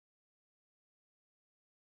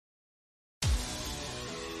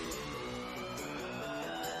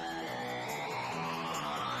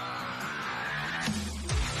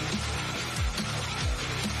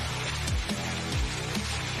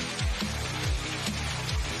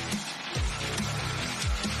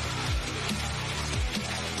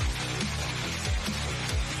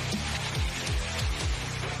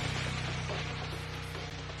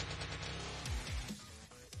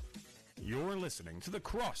to the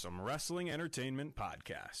Cross'em Wrestling Entertainment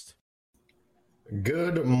Podcast.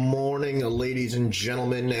 Good morning, ladies and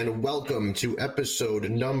gentlemen, and welcome to episode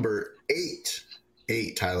number 8.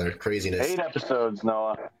 8, Tyler. Craziness. 8 episodes,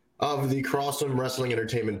 Noah. Of the Cross'em Wrestling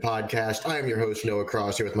Entertainment Podcast. I am your host, Noah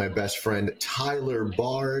Cross, here with my best friend, Tyler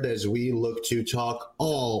Bard, as we look to talk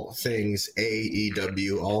all things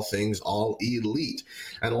AEW, all things All Elite.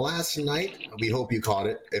 And last night, we hope you caught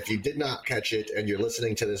it. If you did not catch it and you're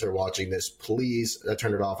listening to this or watching this, please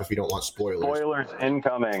turn it off if you don't want spoilers. Spoilers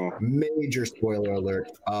incoming. Major spoiler alert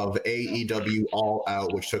of AEW All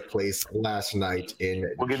Out, which took place last night in...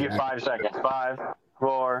 We'll give you 5 seconds. 5,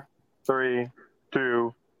 4, 3,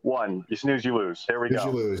 2, 1. You snooze, you lose. Here we go. You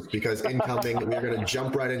lose, because incoming, we're going to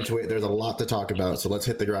jump right into it. There's a lot to talk about, so let's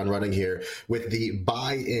hit the ground running here with the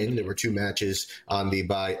buy-in. There were 2 matches on the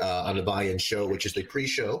buy-in show, which is the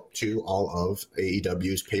pre-show to all of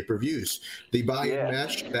AEW's pay-per-views. The buy-in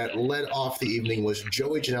match that led off the evening was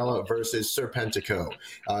Joey Janela versus Serpentico.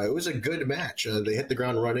 It was a good match. They hit the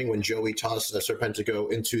ground running when Joey tossed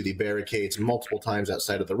Serpentico into the barricades multiple times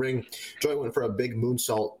outside of the ring. Joey went for a big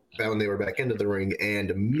moonsault when they were back into the ring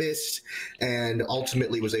and missed, and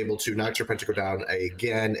ultimately was able to knock Serpentico down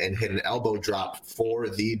again and hit an elbow drop for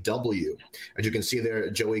the W. As you can see there,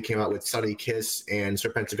 Joey came out with Sunny Kiss, and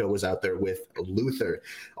Serpentico was out there with Luther.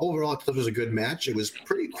 Overall, I thought it was a good match. It was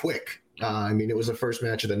pretty quick. It was the first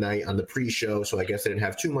match of the night on the pre-show, so I guess they didn't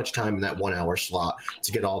have too much time in that 1-hour slot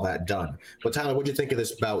to get all that done. But Tyler, what did you think of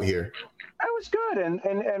this bout here? That was good,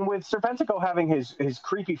 and with Serpentico having his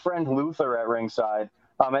creepy friend Luther at ringside,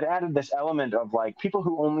 it added this element of, like, people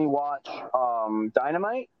who only watch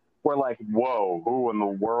Dynamite were like, whoa, who in the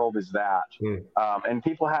world is that? And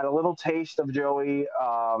people had a little taste of Joey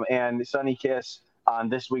and Sunny Kiss on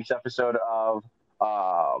this week's episode of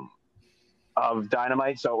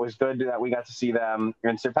Dynamite, so it was good that we got to see them.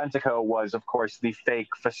 And Serpentico was, of course, the fake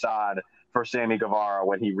facade for Sammy Guevara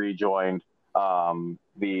when he rejoined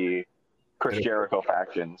the Chris Jericho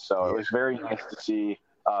faction. So it was very nice to see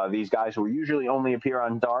these guys who usually only appear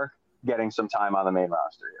on Dark getting some time on the main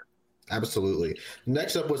roster here. Absolutely.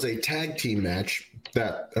 Next up was a tag team match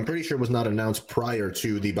that I'm pretty sure was not announced prior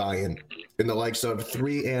to the buy-in, in the likes of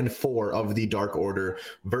 3 and 4 of the Dark Order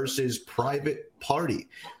versus Private Party.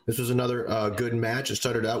 This was another good match. It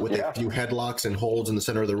started out with a few headlocks and holds in the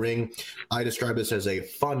center of the ring. I described this as a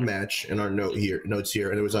fun match in our notes here,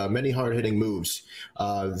 and there was many hard-hitting moves.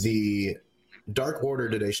 The Dark Order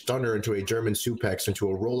did a stunner into a German suplex into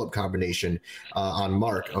a roll-up combination on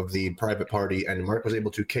Mark of the Private Party, and Mark was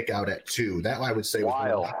able to kick out at 2. That, I would say,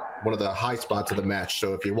 was one of the high spots of the match.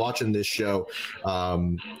 So if you're watching this show,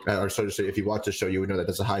 or so to say, if you watch the show, you would know that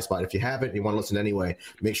that's a high spot. If you haven't, you want to listen anyway,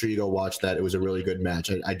 make sure you go watch that. It was a really good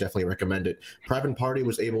match. I definitely recommend it. Private Party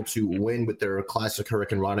was able to win with their classic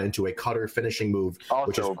Hurricane Rana into a cutter finishing move.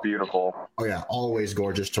 Which is beautiful. Oh, yeah, always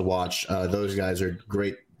gorgeous to watch. Those guys are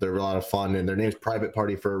great. They're a lot of fun, and their name's Private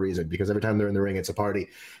Party for a reason, because every time they're in the ring, it's a party.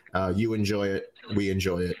 You enjoy it. We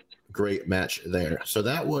enjoy it. Great match there. So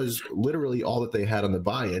that was literally all that they had on the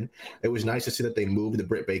buy-in. It was nice to see that they moved the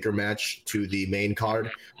Britt Baker match to the main card,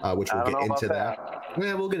 which we'll get into that.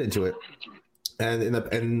 Yeah, we'll get into it.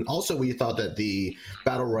 And also we thought that the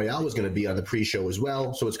Battle Royale was going to be on the pre-show as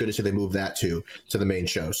well, so it's good to see they moved that to the main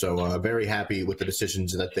show. So very happy with the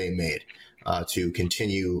decisions that they made to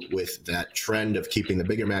continue with that trend of keeping the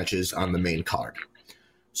bigger matches on the main card.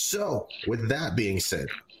 So with that being said,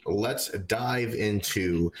 let's dive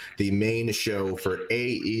into the main show for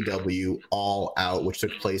AEW All Out, which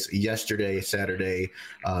took place yesterday, Saturday,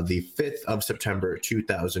 the 5th of September,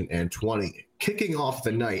 2020. Kicking off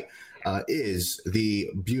the night is the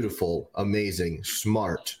beautiful, amazing,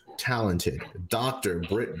 smart, talented Dr.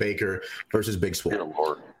 Britt Baker versus Big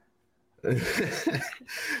Swole.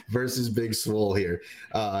 Versus Big Swole here.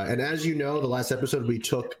 And as you know, the last episode we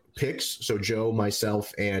took picks. So Joe,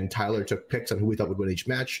 myself, and Tyler took picks on who we thought would win each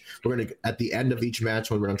match. We're going to, at the end of each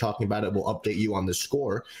match, when we're talking about it, we'll update you on the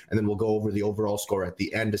score, and then we'll go over the overall score at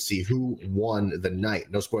the end to see who won the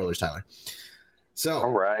night. No spoilers, Tyler. So,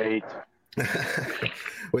 all right.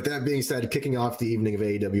 With that being said, kicking off the evening of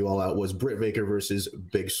AEW All Out was Britt Baker versus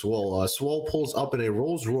Big Swole. Swole pulls up in a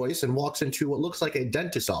Rolls Royce and walks into what looks like a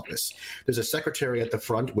dentist's office. There's a secretary at the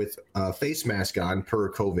front with a face mask on per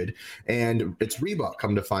COVID, and it's Reba,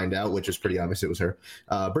 come to find out, which is pretty obvious it was her.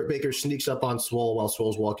 Britt Baker sneaks up on Swole while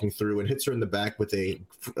Swole's walking through and hits her in the back with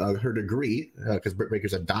her degree, because Britt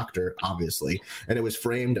Baker's a doctor, obviously, and it was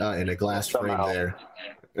framed in a glass frame there.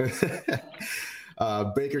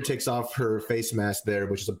 Baker takes off her face mask there,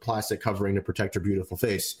 which is a plastic covering to protect her beautiful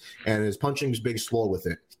face, and is punching Big Swole with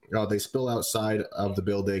it. They spill outside of the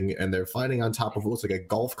building, and they're fighting on top of what looks like a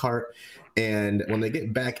golf cart. And when they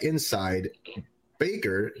get back inside,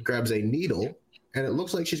 Baker grabs a needle, and it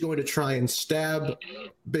looks like she's going to try and stab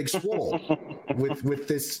Big Swole with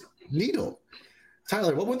this needle.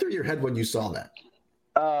 Tyler, what went through your head when you saw that?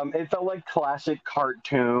 It felt like classic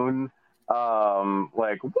cartoon,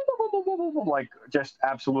 like just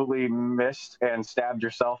absolutely missed and stabbed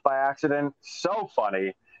yourself by accident. So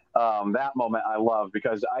funny. That moment I love,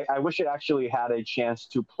 because I wish it actually had a chance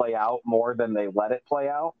to play out more than they let it play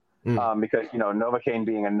out. Because, you know, Novocaine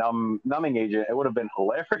being a numbing agent, it would have been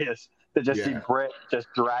hilarious to just see Britt just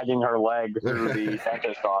dragging her leg through the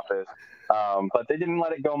dentist office. But they didn't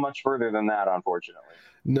let it go much further than that, unfortunately.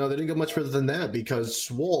 No, they didn't go much further than that, because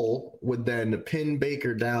Swole would then pin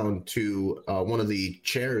Baker down to one of the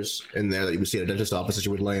chairs in there that you would see at a dentist office that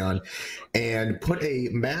you would lay on, and put a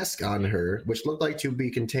mask on her, which looked like to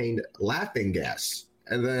be contained laughing gas.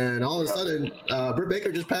 And then all of a sudden, Britt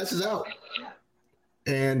Baker just passes out.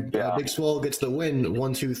 And Big Swole gets the win,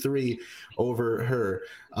 1-2-3 over her.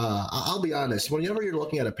 I'll be honest, whenever you're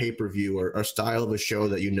looking at a pay-per-view or a style of a show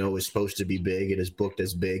that you know is supposed to be big, it is booked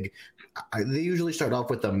as big, they usually start off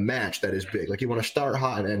with a match that is big. Like, you want to start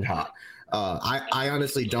hot and end hot. I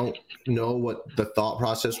honestly don't know what the thought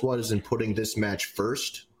process was in putting this match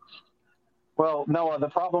first. Well, Noah, the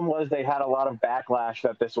problem was they had a lot of backlash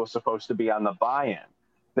that this was supposed to be on the buy-in.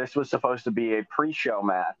 This was supposed to be a pre-show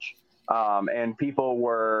match. And people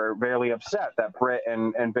were really upset that Britt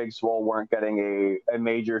and Big Swole weren't getting a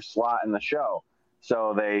major slot in the show.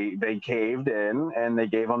 So they caved in, and they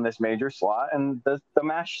gave them this major slot, and the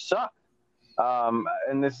match sucked.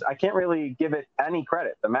 And this, I can't really give it any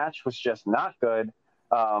credit. The match was just not good.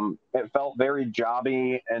 It felt very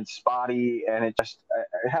jobby and spotty, and it just,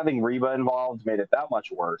 having Reba involved made it that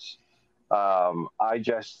much worse. I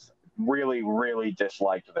just really, really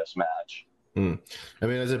disliked this match. I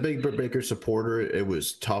mean, as a big Britt Baker supporter, it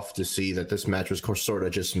was tough to see that this match was sort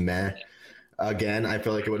of just meh. Again, I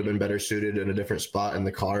feel like it would have been better suited in a different spot in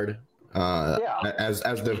the card. As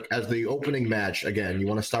the opening match, again, you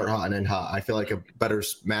want to start hot and end hot. I feel like a better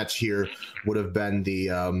match here would have been the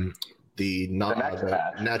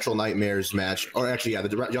Natural Nightmares match, or actually,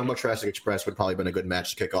 the Young Bucks Jurassic Express would probably been a good match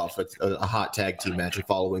to kick off. It's a hot tag team match and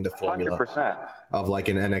following the formula 100%. of like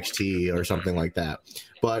an NXT or something like that.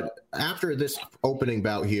 But after this opening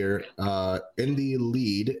bout here, in the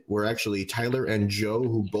lead were actually Tyler and Joe,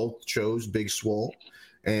 who both chose Big Swole.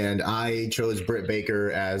 And I chose Britt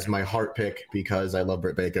Baker as my heart pick because I love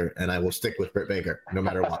Britt Baker, and I will stick with Britt Baker no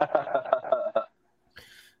matter what.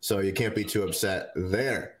 So you can't be too upset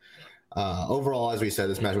there. Overall, as we said,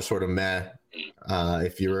 this match was sort of meh.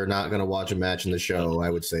 If you're not going to watch a match in the show,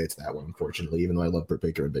 I would say it's that one, unfortunately, even though I love Britt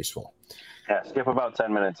Baker and Big Swole. Yeah, skip about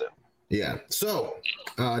 10 minutes in. Yeah. So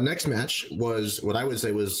next match was what I would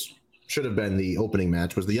say should have been the opening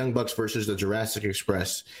match, was the Young Bucks versus the Jurassic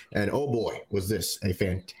Express. And oh boy, was this a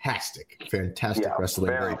fantastic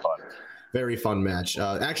wrestling. Very fun match.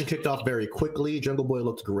 Action kicked off very quickly. Jungle Boy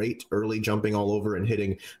looked great early, jumping all over and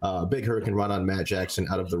hitting big Hurricane Run on Matt Jackson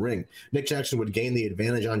out of the ring. Nick Jackson would gain the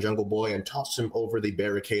advantage on Jungle Boy and toss him over the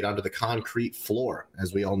barricade onto the concrete floor.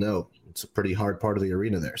 As we all know, it's a pretty hard part of the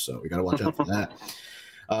arena there, so we got to watch out for that.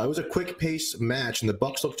 It was a quick-paced match, and the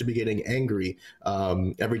Bucks looked to be getting angry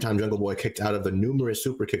every time Jungle Boy kicked out of the numerous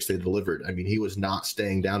super kicks they delivered. I mean, he was not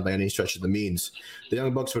staying down by any stretch of the means. The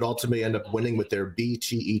Young Bucks would ultimately end up winning with their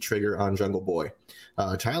BTE trigger on Jungle Boy.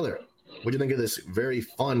 Tyler, what do you think of this very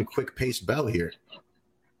fun, quick-paced bout here?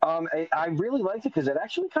 I really liked it because it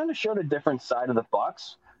actually kind of showed a different side of the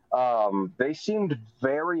Bucks. They seemed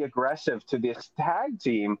very aggressive to this tag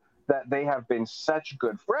team that they have been such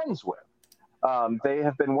good friends with. They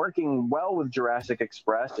have been working well with Jurassic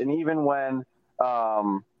Express, and even when,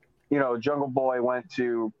 Jungle Boy went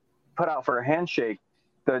to put out for a handshake,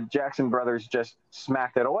 the Jackson brothers just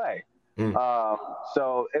smacked it away.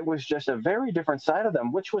 So it was just a very different side of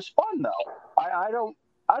them, which was fun, though. I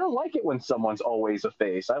don't like it when someone's always a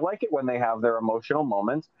face. I like it when they have their emotional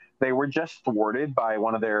moments. They were just thwarted by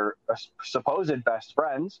one of their supposed best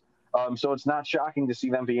friends, so it's not shocking to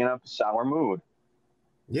see them be in a sour mood.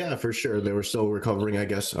 Yeah, for sure. They were still recovering, I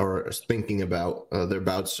guess, or thinking about their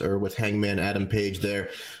bouts, or with Hangman Adam Page there,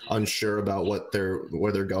 unsure about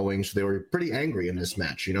where they're going. So they were pretty angry in this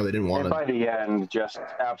match. They didn't want to. By the end, just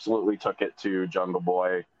absolutely took it to Jungle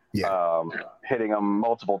Boy, hitting him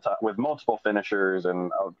multiple times with multiple finishers, and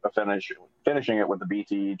finishing it with the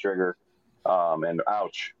BTE trigger. And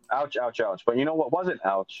ouch. But you know what wasn't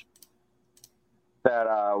ouch? that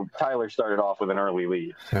Tyler started off with an early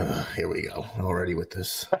lead. Here we go. Already with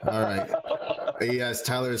this. All right. Yes,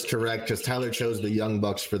 Tyler is correct because Tyler chose the Young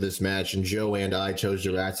Bucks for this match, and Joe and I chose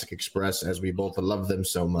Jurassic Express as we both love them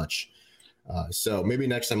so much. So maybe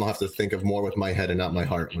next time I'll have to think of more with my head and not my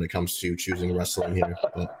heart when it comes to choosing wrestling here.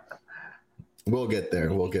 But we'll get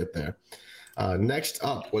there. We'll get there. Next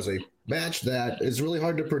up was a match that is really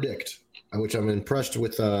hard to predict, which I'm impressed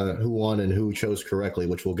with who won and who chose correctly,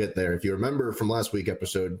 which we'll get there. If you remember from last week's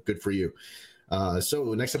episode, good for you.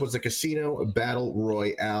 So next up was the Casino Battle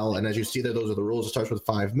Royale. And as you see there, those are the rules. It starts with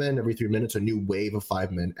 5 men. Every 3 minutes, a new wave of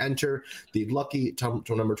 5 men enter. The lucky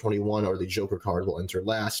number 21 or the Joker card will enter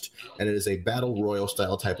last. And it is a Battle Royal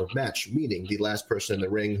style type of match, meaning the last person in the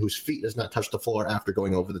ring whose feet does not touch the floor after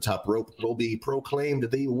going over the top rope will be proclaimed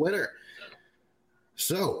the winner.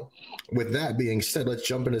 So, with that being said, let's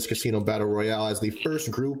jump into this Casino Battle Royale. As the first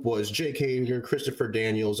group was Jake Hager, Christopher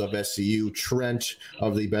Daniels of SCU, Trent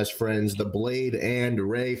of the Best Friends, The Blade, and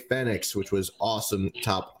Ray Fenix, which was awesome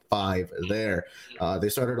top 5 there. They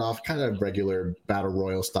started off kind of regular Battle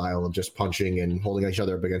Royal style of just punching and holding each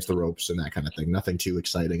other up against the ropes and that kind of thing. Nothing too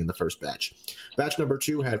exciting in the first batch. Batch number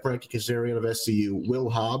 2 had Frankie Kazarian of SCU, Will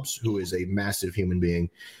Hobbs, who is a massive human being,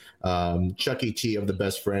 Chucky T of the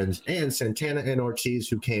Best Friends, and Santana and Ortiz,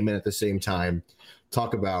 who came in at the same time.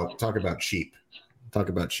 Talk about cheap. Talk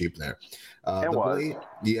about cheap there. The Blade,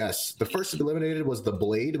 yes. The first eliminated was the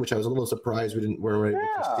Blade, which I was a little surprised we weren't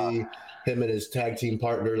able to see him and his tag team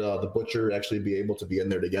partner, the Butcher, actually be able to be in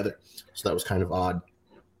there together. So that was kind of odd.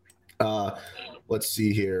 Let's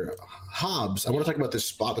see here. Hobbs, I want to talk about this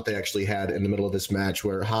spot that they actually had in the middle of this match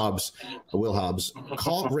where Will Hobbs,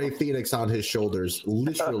 caught Ray Phoenix on his shoulders,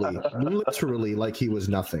 literally like he was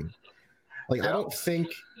nothing. Like, I don't think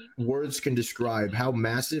words can describe how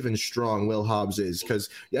massive and strong Will Hobbs is. Because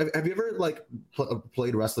have you ever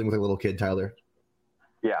played wrestling with a little kid, Tyler?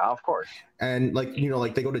 Yeah, of course. And like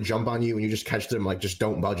they go to jump on you and you just catch them, like, just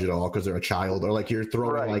don't budge at all because they're a child, or like you're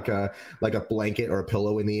throwing like a blanket or a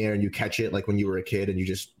pillow in the air and you catch it like when you were a kid and you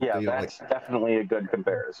just that's definitely a good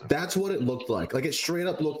comparison. That's what it looked like. Like, it straight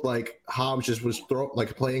up looked like Hobbs just was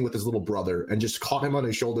playing with his little brother and just caught him on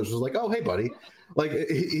his shoulders. Was like, oh hey buddy. Like,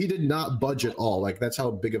 he did not budge at all. Like, that's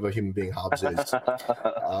how big of a human being Hobbs is.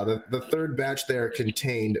 The third batch there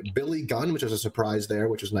contained Billy Gunn, which was a surprise there,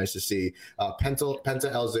 which was nice to see.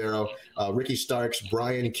 Penta El Zero, Ricky Starks,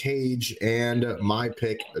 Brian Cage, and my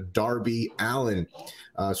pick, Darby Allin.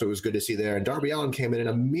 So it was good to see there. And Darby Allin came in and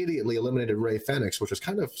immediately eliminated Ray Fenix, which was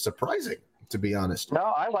kind of surprising, to be honest. No,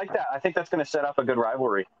 I like that. I think that's going to set up a good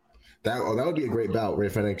rivalry. That would be a great bout, Ray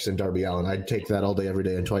Fenix and Darby Allin. I'd take that all day, every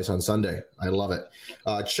day, and twice on Sunday. I love it.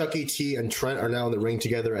 Chucky T and Trent are now in the ring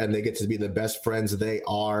together, and they get to be the best friends they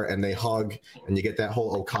are, and they hug, and you get that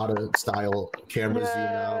whole Okada-style camera zoom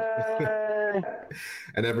out.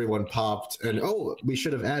 And everyone popped. And, we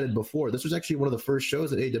should have added before, this was actually one of the first shows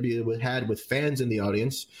that AEW had with fans in the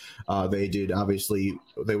audience. They did, obviously,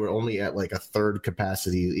 they were only at like a third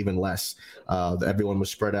capacity, even less. Everyone was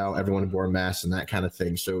spread out, everyone wore masks and that kind of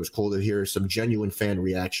thing. So it was cool to hear some genuine fan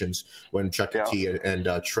reactions when Chucky T and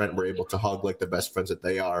Trent were able to hug like the best friends that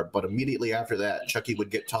they are. But immediately after that, Chucky would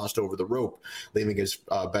get tossed over the rope, leaving his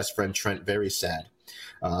best friend Trent very sad.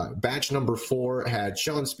 Batch number 4 had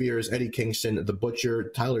Sean Spears, Eddie Kingston, The Butcher,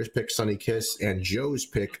 Tyler's pick Sonny Kiss, and Joe's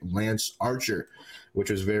pick Lance Archer, which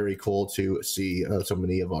was very cool to see so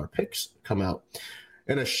many of our picks come out.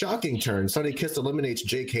 In a shocking turn, Sonny Kiss eliminates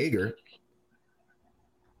Jake Hager.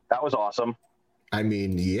 That was awesome. I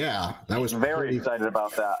mean, yeah, that was very excited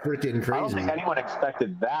about that. Freaking crazy. I don't think anyone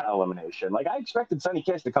expected that elimination. Like, I expected Sonny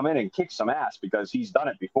Kiss to come in and kick some ass because he's done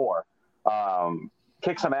it before.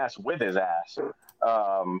 Kick some ass with his ass.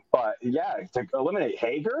 But yeah, to eliminate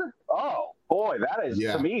Hager, oh boy, that is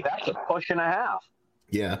to me, that's a push and a half.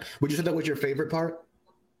 Yeah. Would you say that was your favorite part?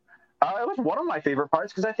 It was one of my favorite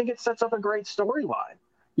parts because I think it sets up a great storyline.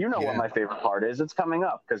 You know what my favorite part is. It's coming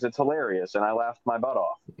up because it's hilarious, and I laughed my butt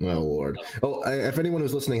off. Oh, Lord. Oh, if anyone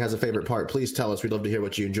who's listening has a favorite part, please tell us. We'd love to hear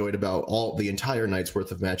what you enjoyed about the entire night's worth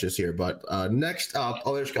of matches here. But next up,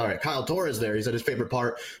 there's Kyle Torres there. He said his favorite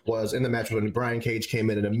part was in the match when Brian Cage came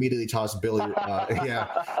in and immediately tossed Billy.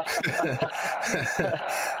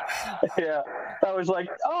 Yeah, I was like,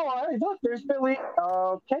 look, there's Billy.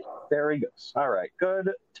 Okay, there he goes. All right, good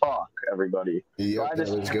talk, everybody. Yep, that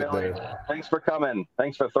was good there. Thanks for coming.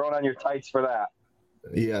 Thanks for throwing on your tights for that.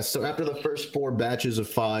 Yeah, so after the first 4 batches of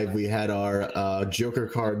 5, we had our Joker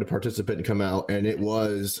card participant come out, and it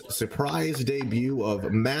was surprise debut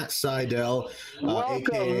of Matt Sydal,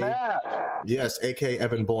 Welcome, aka Matt. Yes, a.k.a.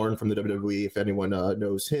 Evan Bourne from the WWE, if anyone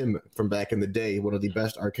knows him from back in the day, one of the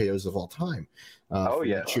best RKOs of all time.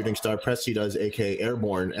 Yeah. Shooting star press he does, a.k.a.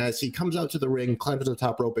 Airborne, as he comes out to the ring, climbs to the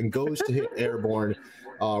top rope, and goes to hit Airborne,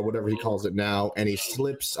 whatever he calls it now, and he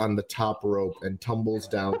slips on the top rope and tumbles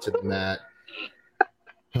down to the mat.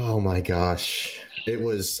 Oh my gosh. It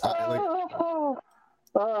was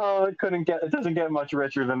it doesn't get much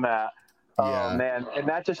richer than that. Yeah. Oh man, and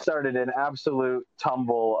that just started an absolute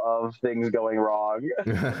tumble of things going wrong.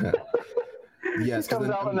 Yes, he comes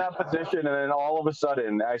out in that position, and then all of a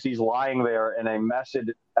sudden, as he's lying there in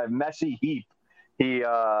a messy heap, he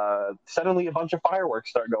suddenly a bunch of fireworks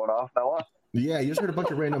start going off. Yeah, you just heard a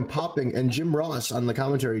bunch of random popping, and Jim Ross on the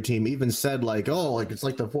commentary team even said, like, oh, like it's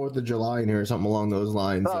like the 4th of July in here or something along those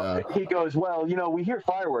lines. He goes, well, we hear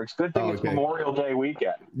fireworks. Good thing it's Memorial Day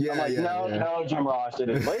weekend. Yeah, I'm like, no, Jim Ross, it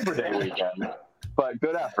is Labor Day weekend. But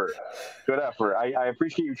good effort. I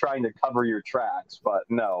appreciate you trying to cover your tracks, but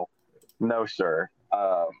no, sir.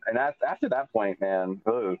 And after that point, man,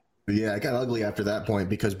 ugh. Yeah, it got ugly after that point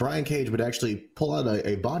because Brian Cage would actually pull out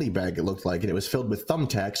a body bag, it looked like, and it was filled with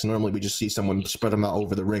thumbtacks. Normally we just see someone spread them out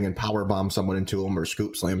over the ring and power bomb someone into them or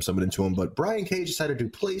scoop slam someone into them. But Brian Cage decided to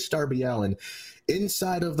place Darby Allin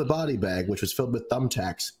inside of the body bag, which was filled with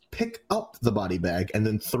thumbtacks, pick up the body bag, and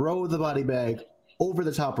then throw the body bag over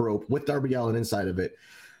the top rope with Darby Allin inside of it.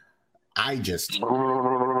 I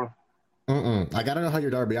gotta know how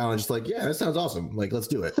you're Darby Allin. Just like, yeah, that sounds awesome. Like, let's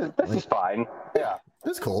do it. This is fine. Yeah.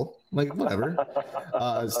 That's cool. Like, whatever.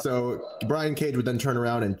 So Brian Cage would then turn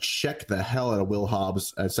around and check the hell out of Will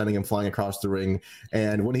Hobbs, sending him flying across the ring.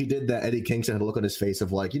 And when he did that, Eddie Kingston had a look on his face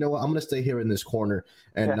of like, you know what, I'm going to stay here in this corner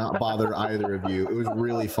and not bother either of you. It was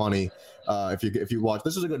really funny. If you watch,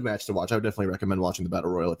 this is a good match to watch. I would definitely recommend watching the Battle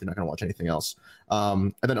Royal if you're not going to watch anything else.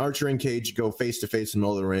 And then Archer and Cage go face to face in the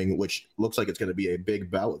middle of the ring, which looks like it's going to be a big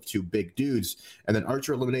bout with two big dudes. And then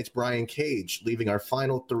Archer eliminates Brian Cage, leaving our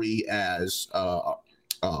final three as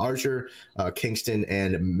Archer, Kingston,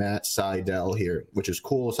 and Matt Sydal here, which is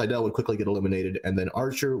cool. Sydal would quickly get eliminated, and then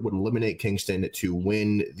Archer would eliminate Kingston to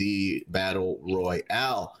win the Battle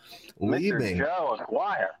Royale. Leaving Joe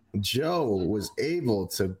Acquire. Joe was able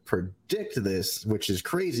to predict this, which is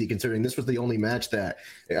crazy considering this was the only match that,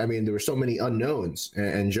 I mean, there were so many unknowns,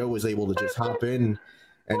 and Joe was able to just hop in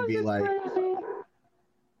and be like, crazy?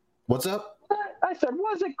 What's up? I said,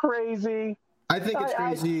 was it crazy? I think it's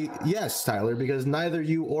crazy, yes, Tyler, because neither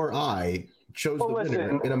you or I chose the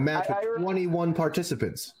winner in a match with 21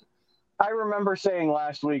 participants. I remember saying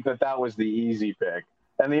last week that was the easy pick,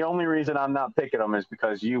 and the only reason I'm not picking them is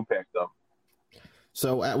because you picked them.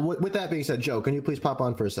 So with that being said, Joe, can you please pop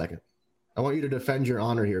on for a second? I want you to defend your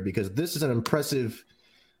honor here because this is an impressive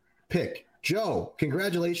pick. Joe,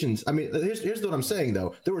 congratulations. I mean, here's what I'm saying,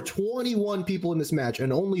 though. There were 21 people in this match,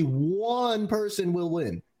 and only one person will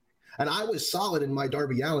win. And I was solid in my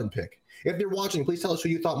Darby Allin pick. If you're watching, please tell us who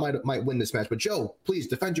you thought might win this match. But, Joe, please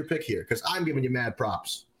defend your pick here because I'm giving you mad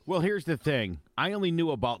props. Well, here's the thing. I only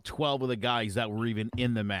knew about 12 of the guys that were even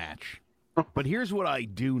in the match. But here's what I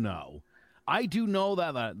do know. I do know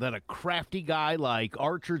that a crafty guy like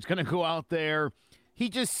Archer's going to go out there. He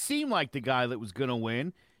just seemed like the guy that was going to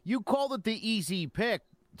win. You called it the easy pick,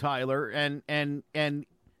 Tyler, and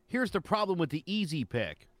here's the problem with the easy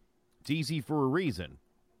pick. It's easy for a reason.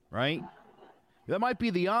 Right? That might be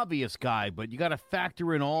the obvious guy, but you got to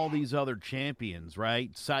factor in all these other champions,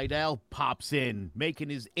 right? Sydal pops in, making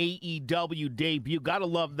his AEW debut. Got to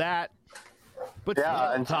love that. But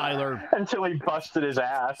yeah, still, Tyler. Until he busted his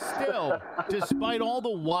ass. Still, despite all the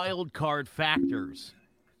wild card factors,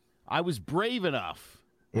 I was brave enough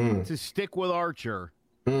to stick with Archer.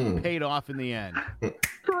 Paid off in the end.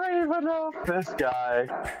 Brave enough. This guy.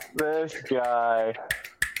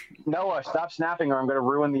 Noah, stop snapping or I'm going to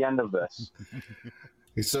ruin the end of this.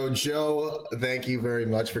 So, Joe, thank you very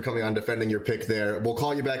much for coming on, defending your pick there. We'll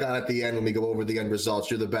call you back on at the end when we go over the end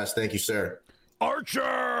results. You're the best. Thank you, sir.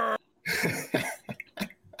 Archer!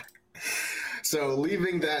 So,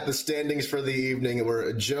 leaving the standings for the evening,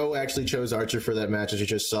 where Joe actually chose Archer for that match, as you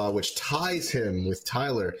just saw, which ties him with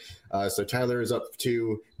Tyler. So, Tyler is up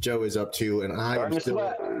 2, Joe is up 2, and I am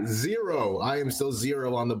still 0. I am still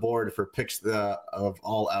 0 on the board for picks of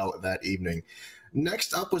All Out that evening.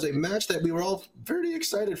 Next up was a match that we were all very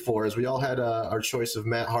excited for, as we all had our choice of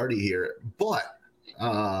Matt Hardy here. But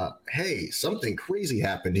hey, something crazy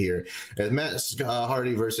happened here. Matt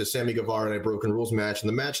Hardy versus Sammy Guevara in a Broken Rules match, and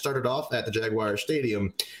the match started off at the Jaguar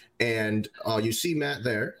Stadium, and you see Matt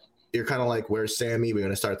there. You're kind of like, where's Sammy? We're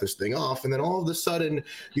going to start this thing off. And then all of a sudden,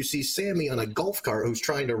 you see Sammy on a golf cart who's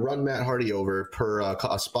trying to run Matt Hardy over per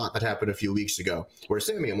a spot that happened a few weeks ago, where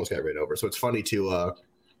Sammy almost got ran over. So it's funny to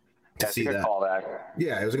to see that. Callback.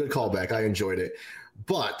 Yeah, it was a good callback. I enjoyed it.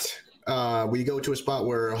 But we go to a spot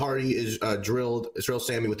where Hardy is drills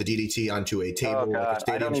Sammy with the DDT onto a table, like a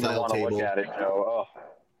stadium-style table. Look at it, Joe. Oh.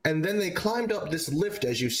 And then they climbed up this lift,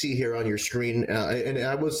 as you see here on your screen. And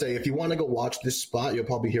I will say, if you want to go watch this spot, you'll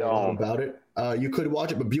probably hear a lot about it. You could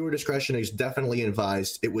watch it, but viewer discretion is definitely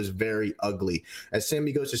advised. It was very ugly. As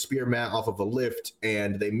Sammy goes to spear Matt off of a lift,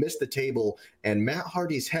 and they miss the table, and Matt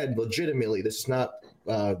Hardy's head, legitimately, this is not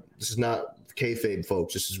kayfabe,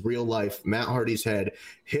 folks. This is real life. Matt Hardy's head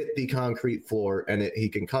hit the concrete floor, and he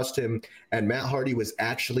concussed him. And Matt Hardy was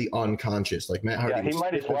actually unconscious. Like Matt Hardy. Yeah, he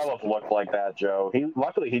might as well have looked like that, Joe.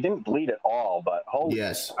 Luckily he didn't bleed at all. But holy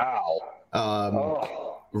ow!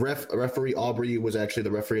 Referee Aubrey was actually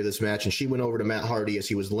the referee of this match, and she went over to Matt Hardy as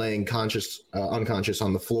he was laying unconscious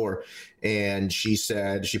on the floor, and she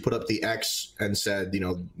put up the X and said,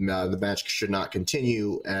 the match should not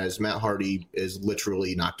continue as Matt Hardy is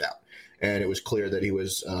literally knocked out. And it was clear that he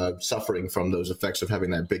was suffering from those effects of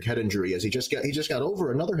having that big head injury, as he just got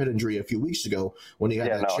over another head injury a few weeks ago when he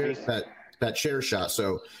had that chair shot.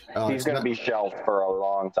 So he's going to be shelved for a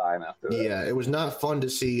long time after that. Yeah, it was not fun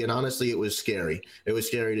to see, and honestly, it was scary. It was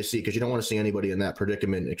scary to see because you don't want to see anybody in that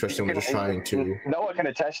predicament, especially when just trying to. Noah can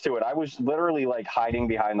attest to it. I was literally like hiding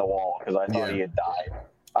behind the wall because I thought he had died.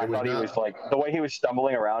 I thought he was like, the way he was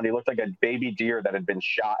stumbling around, he looked like a baby deer that had been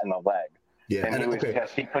shot in the leg. Yeah, and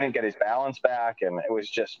he couldn't get his balance back, and it was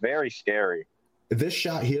just very scary. This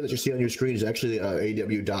shot here that you see on your screen is actually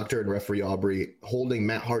AEW doctor and referee Aubrey holding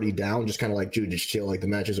Matt Hardy down, just kind of like, dude, just chill, like the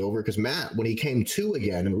match is over. Because Matt, when he came to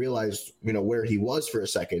again and realized, where he was for a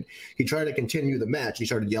second, he tried to continue the match. He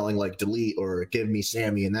started yelling like delete or give me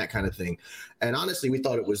Sammy and that kind of thing. And honestly, we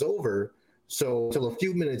thought it was over. So until a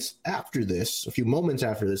few moments after this,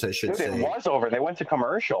 I should say. It was over. They went to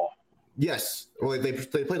commercial. Yes. Well, they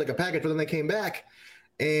played like a package, but then they came back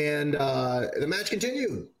and the match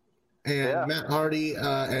continued. And Matt Hardy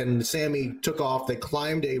and Sammy took off. They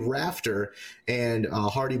climbed a rafter, and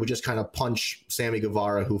Hardy would just kind of punch Sammy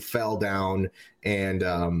Guevara, who fell down and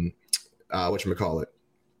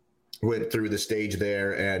went through the stage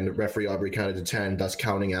there. And referee Aubrey counted to 10, thus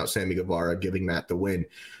counting out Sammy Guevara, giving Matt the win.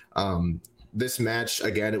 This match,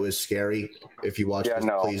 again, it was scary. If you watch this,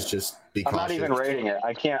 please just be cautious. I'm not even rating it.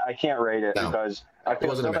 I can't rate it because I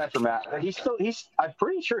feel so bad for Matt. I'm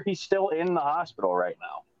pretty sure he's still in the hospital right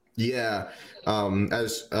now. Yeah,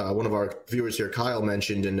 as one of our viewers here, Kyle,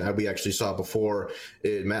 mentioned, and we actually saw before,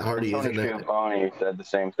 Matt Hardy is in there. Tony said the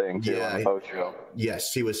same thing too on the post show.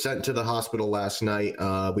 Yes, he was sent to the hospital last night.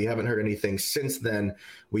 We haven't heard anything since then.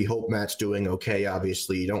 We hope Matt's doing okay.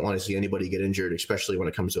 Obviously, you don't want to see anybody get injured, especially when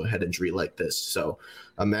it comes to a head injury like this. So,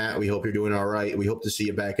 Matt, we hope you're doing all right. We hope to see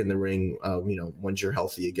you back in the ring, once you're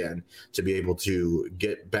healthy again, to be able to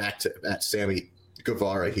get back at Sammy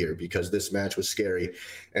Guevara here, because this match was scary,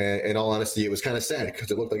 and in all honesty, it was kind of sad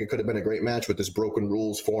because it looked like it could have been a great match with this broken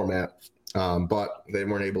rules format, but they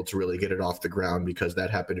weren't able to really get it off the ground because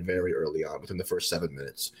that happened very early on within the first 7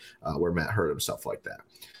 minutes where Matt hurt himself like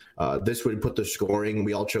that. This would put the scoring,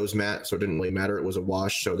 we all chose Matt, so it didn't really matter. It was a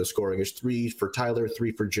wash. So the scoring is 3 for Tyler,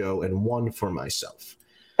 3 for Joe, and 1 for myself.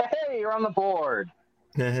 Hey, you're on the board.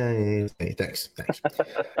 Hey, thanks.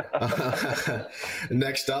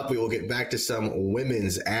 Next up, we will get back to some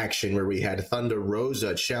women's action where we had Thunder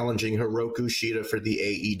Rosa challenging Hirooki Shida for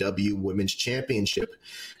the AEW Women's Championship.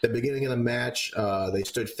 At the beginning of the match, they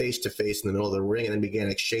stood face to face in the middle of the ring and then began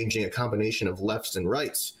exchanging a combination of lefts and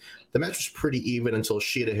rights. The match was pretty even until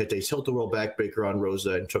Shida hit a tilt-a-whirl backbreaker on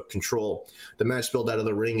Rosa and took control. The match spilled out of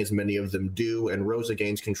the ring, as many of them do, and Rosa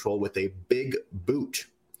gains control with a big boot.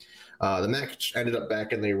 The match ended up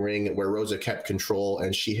back in the ring where Rosa kept control,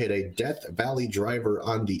 and she hit a Death Valley driver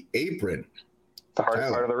on the apron. The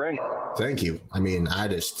hardest part of the ring. Thank you. I mean, I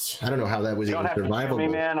don't know how that was even survivable. Me,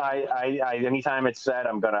 man. I anytime it's said,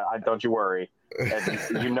 don't you worry.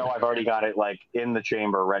 I've already got it like in the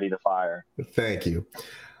chamber, ready to fire. Thank you.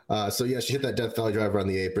 She hit that Death Valley driver on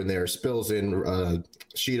the apron there. Spills in.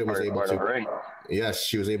 Shida was able to. Yes,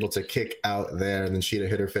 she was able to kick out there, and then Shida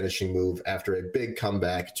hit her finishing move after a big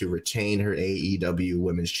comeback to retain her AEW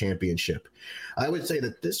Women's Championship. I would say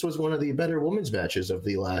that this was one of the better women's matches of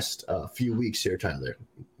the last few weeks here, Tyler.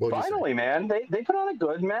 Finally, man, they put on a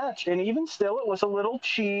good match, and even still, it was a little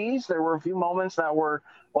cheese. There were a few moments that were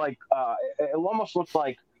like, it almost looked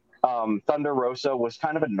like Thunder Rosa was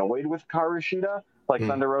kind of annoyed with Hikaru Shida. Like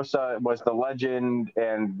Thunder Rosa was the legend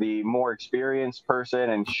and the more experienced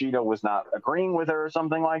person, and Shida was not agreeing with her or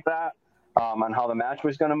something like that on how the match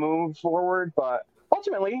was going to move forward. But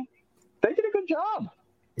ultimately, they did a good job.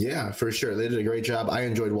 Yeah, for sure. They did a great job. I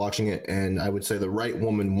enjoyed watching it, and I would say the right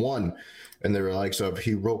woman won. And the likes of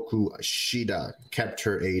Hiroku Shida kept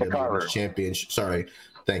her AEW championship. Sorry,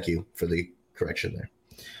 thank you for the correction there.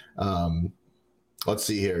 Let's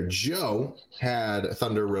see here. Joe had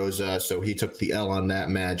Thunder Rosa, so he took the L on that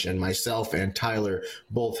match, and myself and Tyler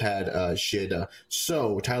both had Shida.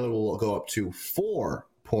 So Tyler will go up to 4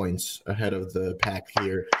 points ahead of the pack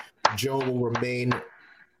here. Joe will remain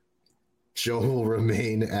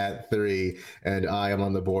at 3, and I am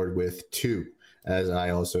on the board with 2, as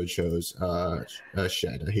I also chose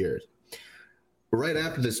Shida here. Right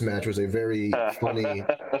after this match was a very funny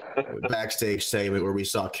backstage segment where we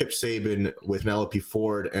saw Kip Sabian with Penelope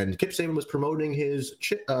Ford, and Kip Sabian was promoting his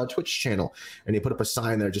Twitch channel, and he put up a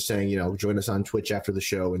sign there just saying, join us on Twitch after the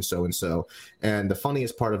show and so and so. And the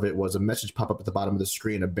funniest part of it was a message pop up at the bottom of the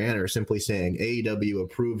screen, a banner simply saying AEW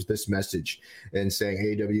approves this message, and saying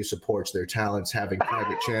AEW supports their talents having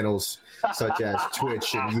private channels such as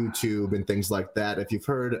Twitch and YouTube and things like that. If you've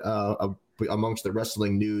heard amongst the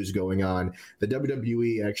wrestling news going on, the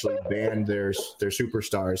WWE actually banned their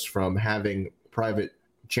superstars from having private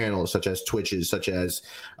channels such as Twitches, such as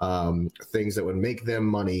things that would make them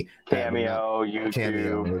money, Cameo,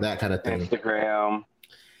 YouTube, that kind of thing, Instagram.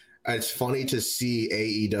 It's funny to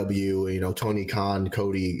see AEW, Tony Khan,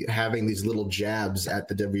 Cody having these little jabs at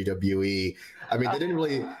the WWE. I mean, they didn't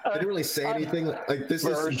really say anything. Like, this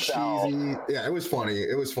is some cheesy. Yeah, it was funny.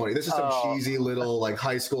 This is some cheesy little like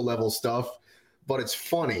high school level stuff, but it's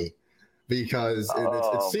funny because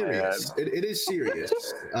it's serious. It is serious.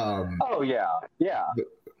 Yeah.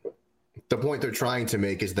 The point they're trying to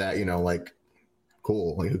make is that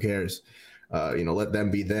cool. Like, who cares? Let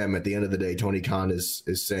them be them. At the end of the day, Tony Khan is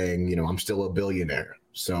saying, I'm still a billionaire.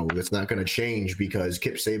 So it's not going to change because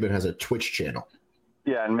Kip Sabian has a Twitch channel.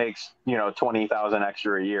 Yeah, and makes, 20,000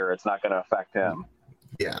 extra a year. It's not going to affect him.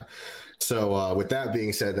 Yeah. So with that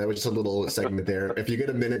being said, that was just a little segment there. If you get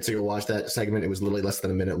a minute to go watch that segment, it was literally less than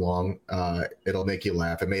a minute long. It'll make you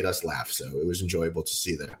laugh. It made us laugh. So it was enjoyable to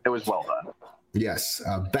see that. It was well done. Yes.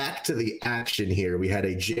 Back to the action here. We had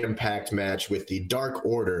a jam-packed match with the Dark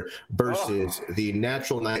Order versus the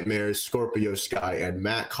Natural Nightmares, Scorpio Sky, and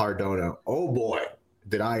Matt Cardona. Oh, boy,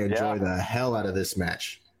 did I enjoy the hell out of this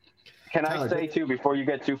match. Can I say, too, before you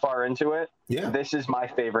get too far into it, this is my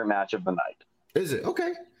favorite match of the night. Is it?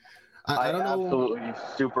 Okay. I don't know. Absolutely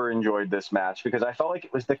super enjoyed this match because I felt like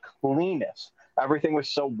it was the cleanest. Everything was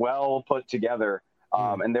so well put together.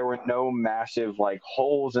 And there were no massive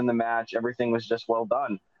holes in the match. Everything was just well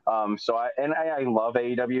done. So I love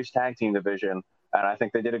AEW's tag team division, and I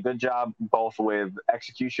think they did a good job both with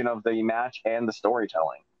execution of the match and the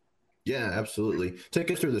storytelling. Yeah, absolutely.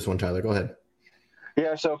 Take us through this one, Tyler. Go ahead.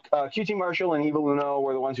 Yeah, so QT Marshall and Evil Uno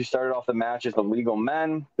were the ones who started off the match as the Legal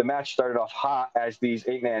Men. The match started off hot, as these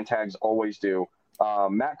 8-man tags always do.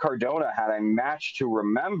 Matt Cardona had a match to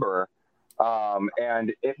remember.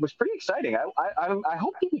 And it was pretty exciting. I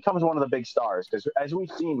hope he becomes one of the big stars because, as we've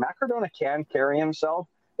seen, Matt Cardona can carry himself.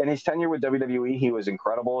 In his tenure with WWE, he was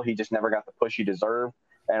incredible. He just never got the push he deserved.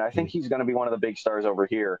 And I think he's going to be one of the big stars over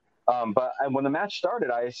here. But when the match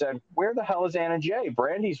started, I said, where the hell is Anna Jay?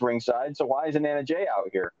 Brandy's ringside, so why isn't Anna Jay out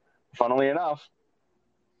here? Funnily enough,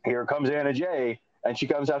 here comes Anna Jay, and she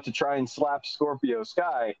comes out to try and slap Scorpio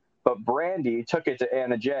Sky. But Brandy took it to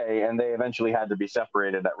Anna Jay, and they eventually had to be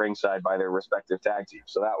separated at ringside by their respective tag teams.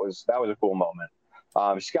 So that was a cool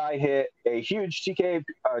moment. Sky hit a huge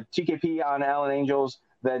TKP on Alan Angels.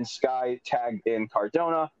 Then Sky tagged in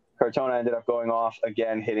Cardona. Cardona ended up going off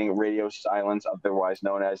again, hitting Radio Silence, otherwise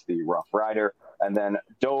known as the Rough Rider, and then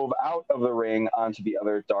dove out of the ring onto the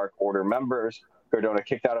other Dark Order members. Cardona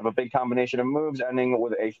kicked out of a big combination of moves, ending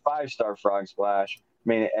with a 5-star frog splash.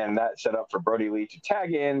 And that set up for Brody Lee to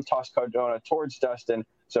tag in, toss Cardona towards Dustin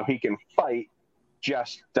so he can fight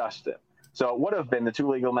just Dustin. So it would have been the 2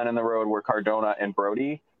 legal men in the road were Cardona and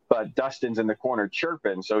Brody, but Dustin's in the corner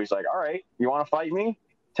chirping. So he's like, all right, you want to fight me?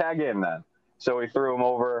 Tag in then. So he threw him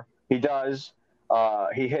over. He does.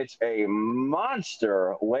 He hits a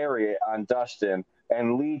monster lariat on Dustin,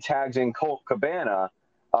 and Lee tags in Colt Cabana.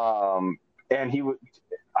 And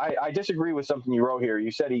I disagree with something you wrote here.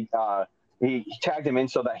 You said he tagged him in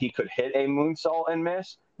so that he could hit a moonsault and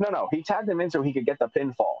miss. No, he tagged him in so he could get the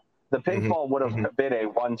pinfall. The pinfall would have been a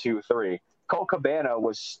 1, 2, 3. Colt Cabana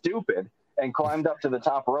was stupid and climbed up to the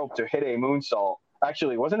top rope to hit a moonsault.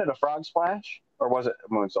 Actually, wasn't it a frog splash or was it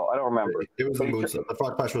a moonsault? I don't remember. It was a moonsault. The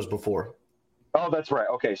frog splash was before. Oh, that's right.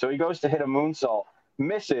 Okay, so he goes to hit a moonsault,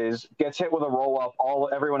 misses, gets hit with a roll up.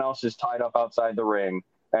 Everyone else is tied up outside the ring,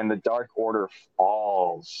 and the Dark Order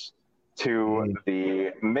falls to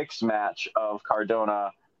the mixed match of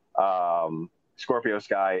Cardona, Scorpio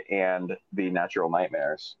Sky and the Natural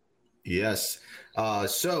Nightmares. Yes.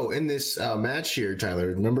 So in this match here, Tyler,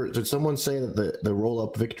 remember, did someone say that the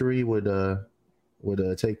roll-up victory would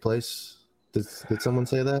take place? Did someone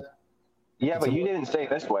say that? Yeah, but you didn't say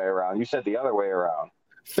this way around. You said the other way around.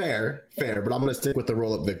 Fair, but I'm going to stick with the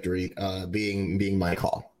roll-up victory being my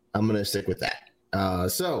call. I'm going to stick with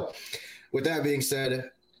that. So with that being said,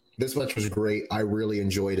 this match was great. I really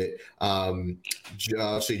enjoyed it.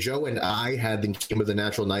 Joe and I had the team of the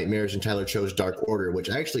Natural Nightmares, and Tyler chose Dark Order, which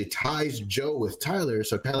actually ties Joe with Tyler.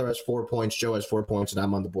 So Tyler has 4 points, Joe has 4 points, and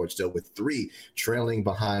I'm on the board still with 3, trailing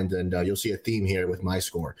behind. And you'll see a theme here with my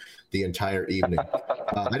score the entire evening.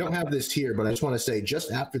 I don't have this here, but I just want to say,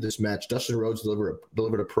 just after this match, Dustin Rhodes delivered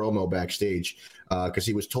a promo backstage because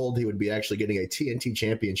he was told he would be actually getting a TNT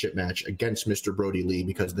Championship match against Mr. Brody Lee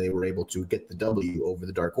because they were able to get the W over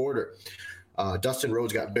the Dark Order. Dustin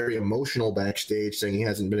Rhodes got very emotional backstage, saying he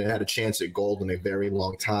hasn't had a chance at gold in a very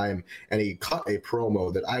long time, and he cut a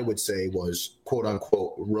promo that I would say was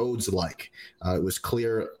quote-unquote Rhodes-like. It was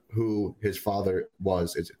clear who his father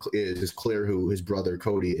was. It is clear who his brother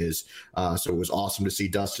Cody is. So it was awesome to see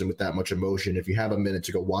Dustin with that much emotion. If you have a minute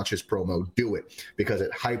to go watch his promo, do it, because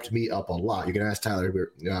it hyped me up a lot. You can ask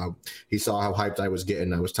Tyler. He saw how hyped I was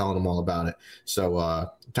getting. I was telling him all about it.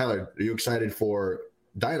 So Tyler, are you excited for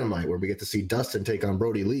Dynamite, where we get to see Dustin take on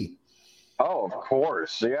Brody Lee? Oh, of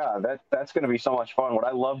course. Yeah, that's going to be so much fun. What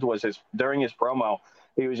I loved was during his promo,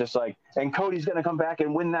 he was just like, and Cody's going to come back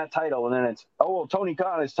and win that title. And then it's, oh, well, Tony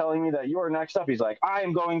Khan is telling me that you're next up. He's like, I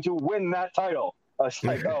am going to win that title. I was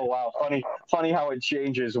like, oh, wow, funny how it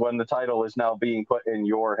changes when the title is now being put in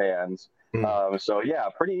your hands. So, yeah,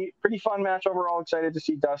 pretty fun match overall. Excited to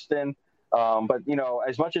see Dustin. But,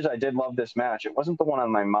 as much as I did love this match, it wasn't the one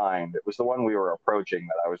on my mind. It was the one we were approaching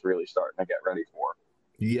that I was really starting to get ready for.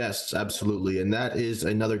 Yes, absolutely. And that is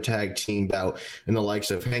another tag team bout in the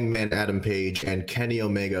likes of Hangman Adam Page and Kenny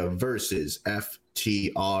Omega versus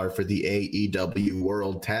FTR for the AEW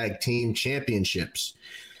World Tag Team Championships.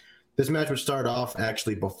 This match would start off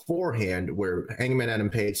actually beforehand, where Hangman Adam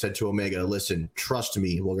Page said to Omega, listen, trust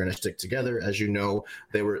me, we're going to stick together. As you know,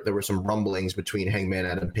 there were some rumblings between Hangman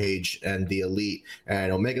Adam Page and the Elite,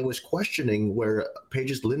 and Omega was questioning where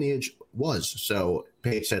Page's lineage was. So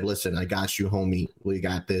Page said, listen, I got you, homie. We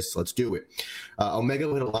got this. Let's do it.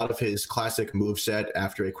 Omega hit a lot of his classic moveset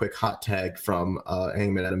after a quick hot tag from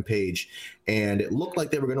Hangman Adam Page, and it looked like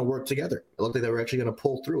they were going to work together. It looked like they were actually going to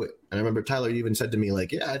pull through it. And I remember Tyler even said to me,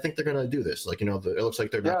 like, yeah, I think they're going to do this. Like, it looks like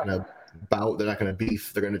they're not going to bout. They're not going to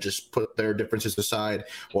beef. They're going to just put their differences aside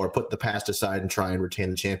or put the past aside and try and retain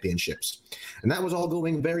the championships. And that was all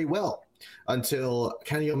going very well until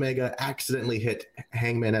Kenny Omega accidentally hit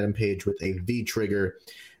Hangman Adam Page with a V-trigger,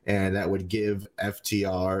 and that would give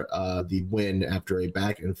FTR the win after a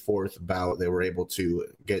back-and-forth bout. They were able to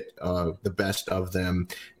get the best of them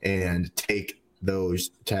and take those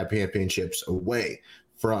tag championships away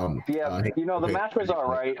from... the match was all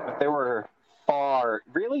right, but they were far...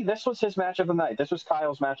 Really, this was his match of the night. This was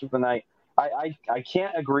Kyle's match of the night. I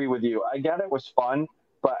can't agree with you. I get it was fun,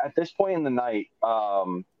 but at this point in the night...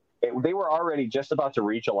 they were already just about to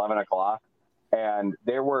reach 11 o'clock, and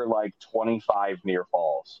there were like 25 near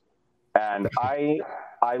falls. And I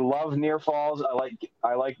love near falls.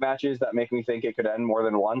 I like matches that make me think it could end more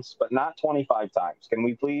than once, but not 25 times. Can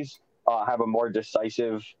we please have a more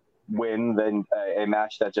decisive win than a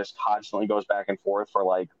match that just constantly goes back and forth for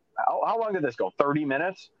like, how long did this go? 30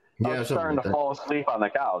 minutes? I was starting to fall asleep on the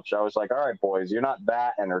couch. I was like, all right, boys, you're not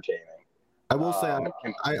that entertaining. I will say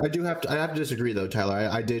I do have to disagree though, Tyler.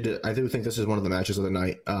 I do think this is one of the matches of the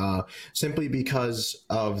night, simply because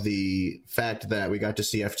of the fact that we got to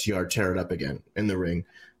see FTR tear it up again in the ring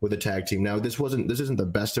with a tag team. Now this isn't the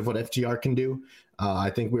best of what FTR can do. I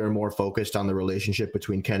think we were more focused on the relationship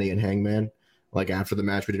between Kenny and Hangman. Like after the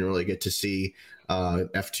match, we didn't really get to see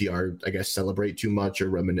FTR, I guess, celebrate too much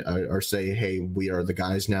or say, hey, we are the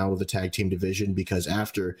guys now of the tag team division, because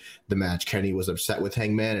after the match, Kenny was upset with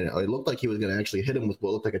Hangman, and it looked like he was going to actually hit him with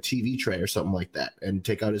what looked like a TV tray or something like that and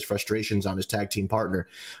take out his frustrations on his tag team partner.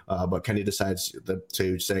 But Kenny decides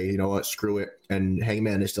to say, you know what, screw it. And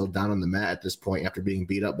Hangman is still down on the mat at this point after being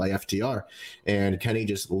beat up by FTR. And Kenny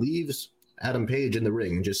just leaves Adam Page in the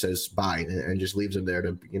ring and just says bye and just leaves him there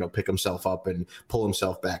to, pick himself up and pull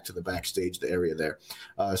himself back to the backstage, the area there.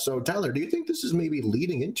 So Tyler, do you think this is maybe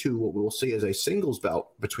leading into what we'll see as a singles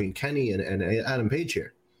bout between Kenny and Adam Page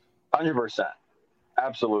here? 100%.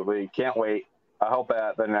 Absolutely. Can't wait. I hope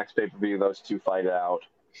at the next pay-per-view those two fight it out,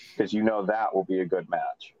 because that will be a good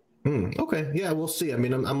match. Okay, yeah, we'll see. I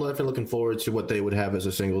mean, I'm definitely looking forward to what they would have as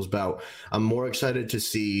a singles bout. I'm more excited to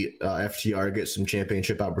see FTR get some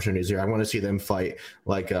championship opportunities here. I want to see them fight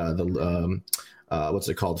like what's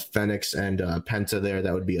it called, Phoenix and Penta there.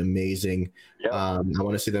 That would be amazing. Yep. I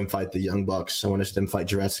want to see them fight the Young Bucks. I want to see them fight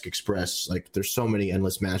Jurassic Express. Like, there's so many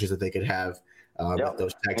endless matches that they could have. With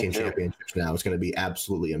those tag team championships now. It's going to be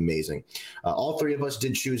absolutely amazing. All three of us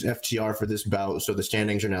did choose FTR for this bout, so the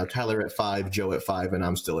standings are now Tyler at 5, Joe at 5, and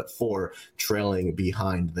I'm still at 4, trailing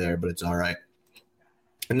behind there, but it's all right.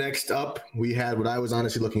 Next up, we had what I was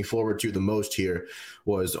honestly looking forward to the most here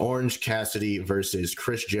was Orange Cassidy versus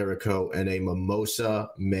Chris Jericho in a Mimosa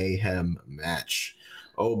Mayhem match.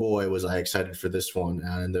 Oh boy, was I excited for this one.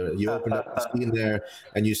 And you opened up the scene there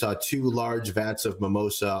and you saw 2 large vats of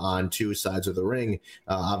mimosa on 2 sides of the ring.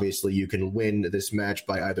 Obviously, you can win this match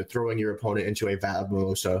by either throwing your opponent into a vat of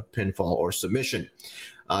mimosa, pinfall, or submission.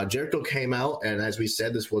 Jericho came out, and as we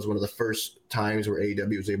said, this was one of the first times where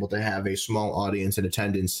AEW was able to have a small audience in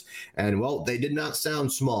attendance. And, well, they did not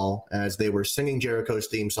sound small as they were singing Jericho's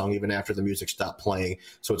theme song even after the music stopped playing.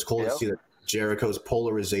 So it's cool to see that Jericho's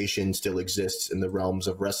polarization still exists in the realms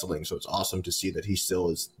of wrestling, so it's awesome to see that he still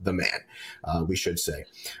is the man, we should say.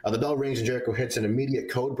 The bell rings and Jericho hits an immediate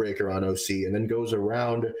code breaker on OC and then goes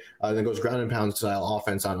around, then goes ground and pound style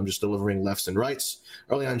offense on him, just delivering lefts and rights.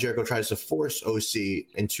 Early on, Jericho tries to force OC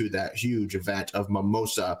into that huge vat of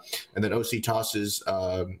mimosa, and then OC tosses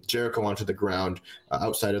Jericho onto the ground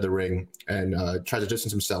outside of the ring and tries to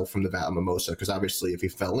distance himself from the vat of mimosa, because obviously if he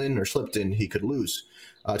fell in or slipped in, he could lose.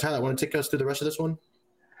 Tyler, want to take us through the rest of this one?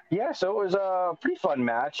 Yeah, so it was a pretty fun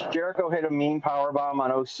match. Jericho hit a mean powerbomb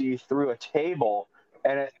on OC through a table,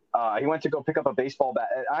 and he went to go pick up a baseball bat.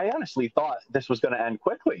 And I honestly thought this was going to end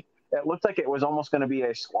quickly. It looked like it was almost going to be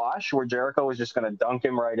a squash where Jericho was just going to dunk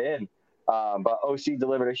him right in. But OC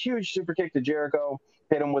delivered a huge super kick to Jericho,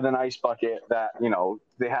 hit him with an ice bucket that,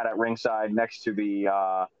 they had at ringside next to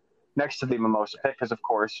the mimosa pit, because, of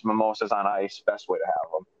course, mimosas on ice, best way to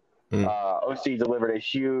have them. OC delivered a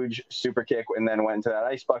huge super kick and then went into that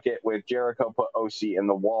ice bucket with Jericho put OC in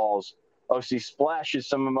the walls. OC splashes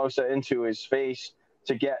some mimosa into his face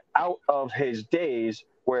to get out of his daze,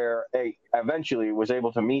 where he eventually was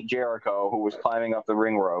able to meet Jericho, who was climbing up the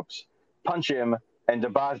ring ropes, punch him, and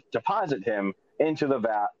deposit him into the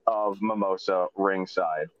vat of mimosa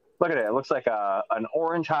ringside. Look at it. It looks like an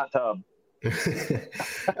orange hot tub. It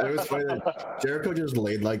was funny that Jericho just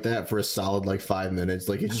laid like that for a solid 5 minutes.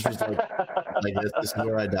 Like, he just was like this is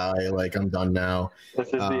where I die. Like, I'm done now. This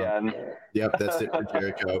is the end. Yep, that's it for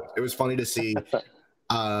Jericho. It was funny to see.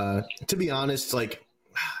 To be honest,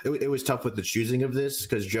 it was tough with the choosing of this,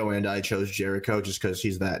 because Joe and I chose Jericho just because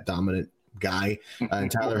he's that dominant guy. And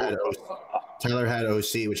Tyler had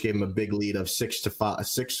OC, which gave him a big lead of 6-5,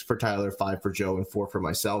 6 for Tyler, 5 for Joe, and 4 for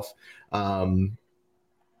myself.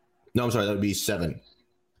 No, I'm sorry, that would be 7.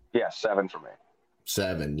 Yeah, 7 for me.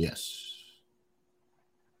 7, yes.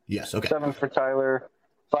 Yes, okay. 7 for Tyler,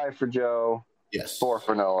 5 for Joe. Yes. 4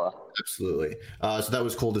 for Noah. Absolutely. So that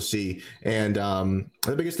was cool to see. And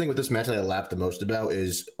the biggest thing with this match that I laughed the most about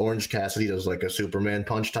is Orange Cassidy does like a Superman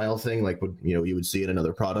punch style thing, like you would see in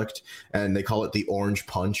another product, and they call it the Orange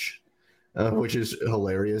Punch. Which is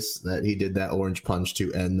hilarious that he did that orange punch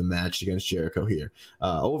to end the match against Jericho here.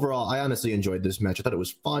 Overall, I honestly enjoyed this match. I thought it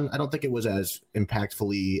was fun. I don't think it was as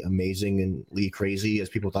impactfully amazingly crazy as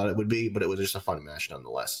people thought it would be, but it was just a fun match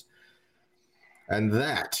nonetheless. And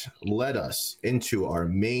that led us into our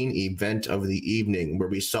main event of the evening, where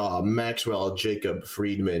we saw Maxwell Jacob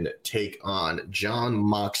Friedman take on Jon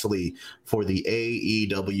Moxley for the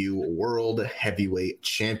AEW World Heavyweight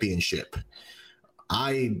Championship.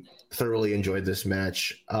 I thoroughly enjoyed this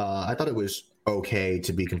match. I thought it was okay,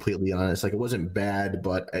 to be completely honest. Like, it wasn't bad,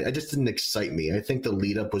 but it just didn't excite me. I think the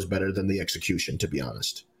lead up was better than the execution, to be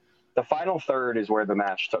honest. The final third is where the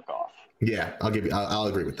match took off. Yeah, I'll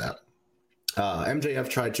agree with that. MJF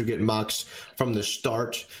tried to get Mox from the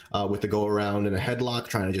start with the go around and a headlock,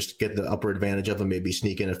 trying to just get the upper advantage of him, maybe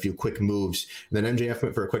sneak in a few quick moves. And then MJF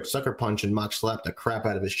went for a quick sucker punch, and Mox slapped the crap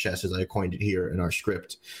out of his chest, as I coined it here in our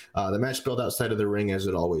script. The match spilled outside of the ring, as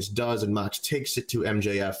it always does, and Mox takes it to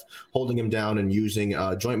MJF, holding him down and using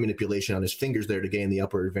joint manipulation on his fingers there to gain the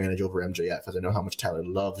upper advantage over MJF, as I know how much Tyler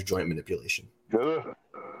loves joint manipulation.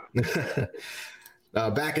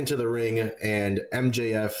 Back into the ring, and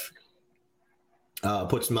MJF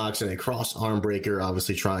puts Mox in a cross arm breaker,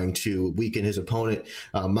 obviously trying to weaken his opponent.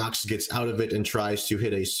 Mox gets out of it and tries to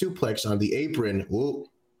hit a suplex on the apron. Ooh.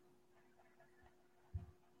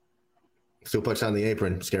 Suplex on the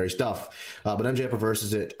apron, scary stuff. But MJF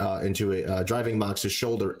reverses it into a driving Mox's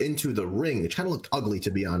shoulder into the ring. It kind of looked ugly, to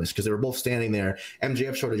be honest, because they were both standing there.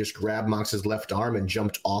 MJF sort of just grabbed Mox's left arm and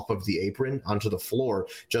jumped off of the apron onto the floor,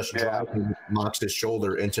 just driving Mox's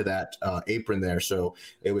shoulder into that apron there. So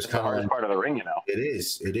it was kind of part of the ring, you know. It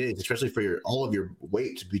is, especially for all of your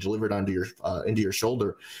weight to be delivered onto your into your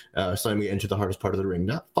shoulder, slamming it into the hardest part of the ring.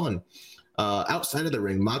 Not fun. Outside of the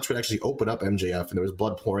ring, Mox would actually open up MJF, and there was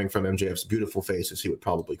blood pouring from MJF's beautiful face, as he would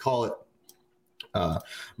probably call it.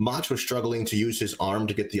 Mox was struggling to use his arm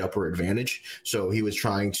to get the upper advantage, so he was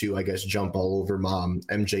trying to, I guess, jump all over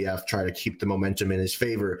MJF, try to keep the momentum in his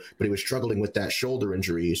favor, but he was struggling with that shoulder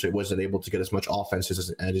injury, so he wasn't able to get as much offense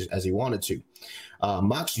as he wanted to.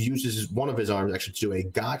 Mox uses one of his arms actually to do a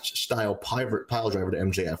Gotch-style pile driver to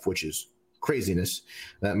MJF, which is craziness.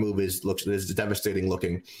 That move is devastating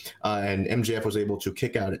looking, and MJF was able to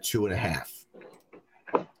kick out at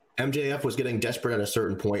 2.5. MJF was getting desperate at a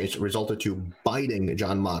certain point. It resulted to biting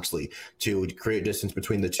Jon Moxley to create distance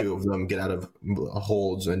between the two of them, get out of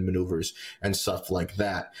holds and maneuvers and stuff like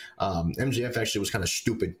that. MJF actually was kind of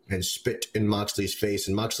stupid and spit in Moxley's face,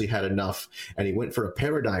 and Moxley had enough, and he went for a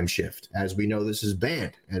paradigm shift. As we know, this is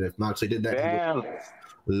banned, and if Moxley did that,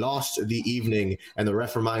 lost the evening, and the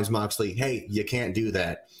ref reminds Moxley, hey, you can't do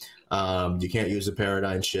that. You can't use the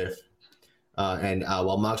paradigm shift. And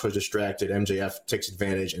while Mox was distracted, MJF takes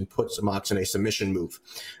advantage and puts Mox in a submission move.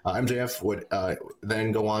 MJF would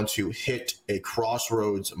then go on to hit a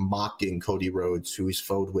crossroads, mocking Cody Rhodes, who he's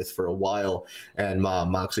fought with for a while, and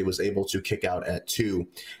Moxley was able to kick out at 2.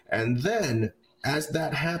 And then, as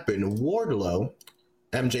that happened, Wardlow,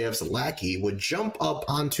 MJF's lackey, would jump up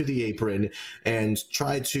onto the apron and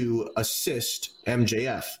try to assist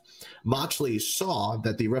MJF. Moxley saw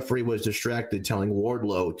that the referee was distracted, telling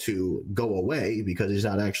Wardlow to go away because he's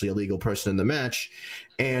not actually a legal person in the match,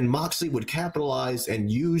 and Moxley would capitalize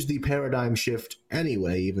and use the paradigm shift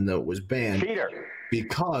anyway, even though it was banned,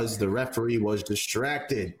 because the referee was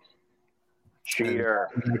distracted. Cheater.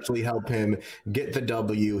 And actually help him get the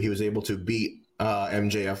W. He was able to beat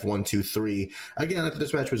MJF 1, 2, 3. Again, I thought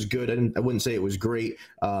this match was good. I wouldn't say it was great.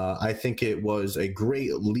 I think it was a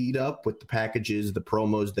great lead up with the packages, the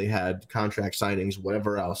promos they had, contract signings,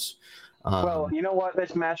 whatever else. Well, you know what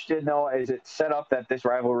this match did, Noah, is it set up that this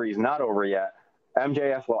rivalry is not over yet.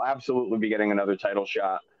 MJF will absolutely be getting another title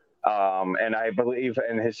shot. And I believe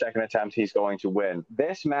in his second attempt, he's going to win.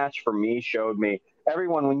 This match for me showed me,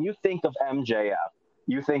 everyone, when you think of MJF,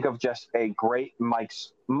 you think of just a great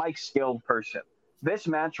mic-skilled person. This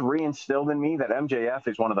match reinstilled in me that MJF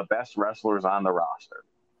is one of the best wrestlers on the roster.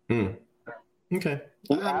 Okay.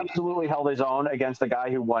 He absolutely held his own against the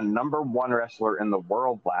guy who won #1 wrestler in the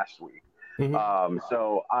world last week.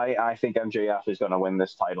 So I think MJF is going to win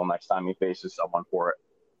this title next time he faces someone for it.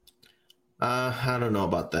 I don't know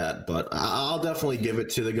about that, but I'll definitely give it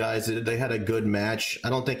to the guys. They had a good match. I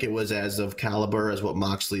don't think it was as of caliber as what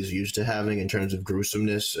Moxley's used to having in terms of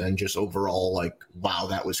gruesomeness and just overall, like, wow,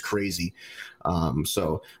 that was crazy.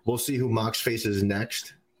 So we'll see who Mox faces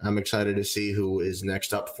next. I'm excited to see who is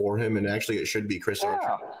next up for him. And actually, it should be Chris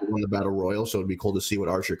Archer who won the Battle Royal, so it'd be cool to see what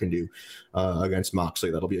Archer can do against Moxley.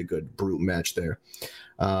 That'll be a good brute match there.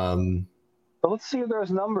 But let's see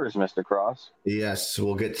those numbers, Mr. Cross. Yes,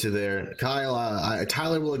 we'll get to there. Kyle,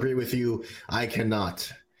 Tyler will agree with you. I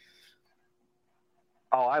cannot.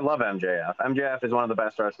 Oh, I love MJF. MJF is one of the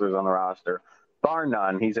best wrestlers on the roster. Bar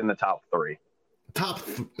none, he's in the top 3.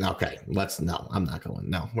 Okay, I'm not going.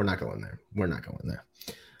 No, we're not going there. We're not going there.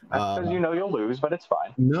 Because you know you'll lose, but it's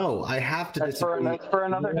fine. No, I have to disagree. That's for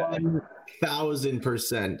another day.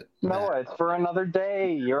 1,000%. No, it's for another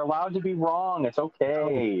day. You're allowed to be wrong. It's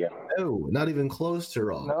okay. No, not even close to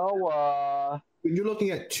wrong. No, you're looking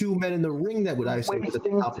at 2 men in the ring that would I say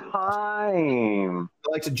wasting time.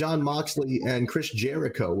 Like Jon Moxley and Chris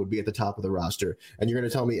Jericho would be at the top of the roster, and you're going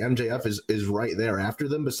to tell me MJF is right there after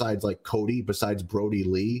them, besides like Cody, besides Brody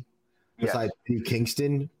Lee, besides Eddie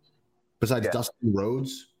Kingston, besides Dustin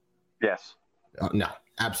Rhodes? Yes. No,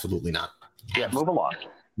 absolutely not. Yeah, move along.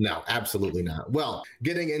 No, absolutely not. Well,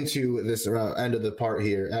 getting into this end of the part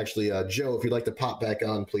here, actually, Joe, if you'd like to pop back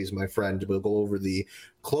on, please, my friend, we'll go over the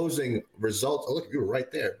closing results. Oh, look, you were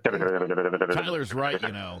right there. Tyler's right,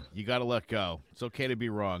 you got to let go. It's okay to be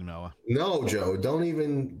wrong, Noah. No, Joe, don't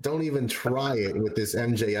even try it with this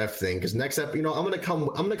MJF thing, because next up, I'm gonna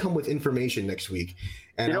come with information next week.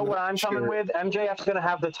 And you know what I'm coming with? MJF's gonna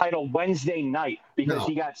have the title Wednesday night because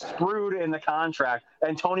he got screwed in the contract,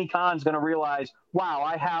 and Tony Khan's gonna realize, wow,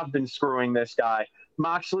 I have been screwing this guy.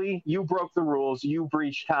 Moxley, you broke the rules, you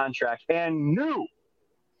breached contract, and new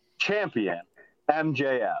champion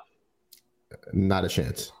MJF. Not a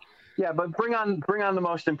chance. Yeah, but bring on the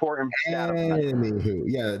most important stat of the night. Anywho,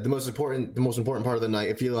 yeah, the most important part of the night.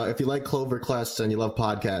 If you like Clover Quest and you love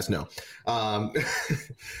podcasts, no, How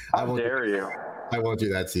dare you? I won't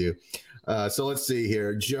do that to you. So let's see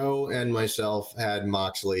here. Joe and myself had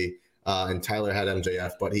Moxley, and Tyler had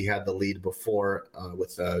MJF, but he had the lead before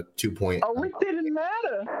with 2 point. Oh, it didn't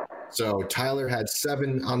matter. So Tyler had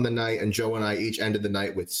 7 on the night, and Joe and I each ended the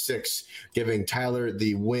night with 6, giving Tyler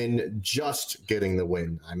the win, just getting the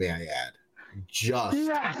win. I add. Just.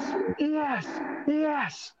 Yes.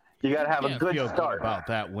 You got to have a good feel start. Good about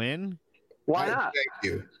that win. Why not? Thank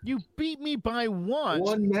you. You beat me by 1.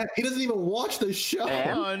 One match. He doesn't even watch the show.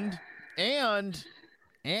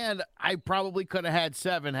 And I probably could have had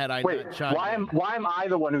 7 had I Wait, not chimed in. why am I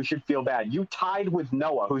the one who should feel bad? You tied with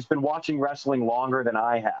Noah, who's been watching wrestling longer than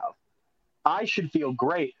I have. I should feel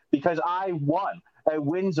great because I won. A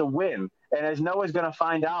win's a win. And as Noah's going to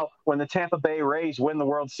find out when the Tampa Bay Rays win the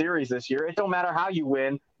World Series this year, it don't matter how you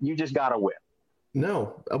win, you just got to win.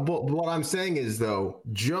 No, but what I'm saying is, though,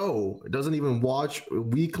 Joe doesn't even watch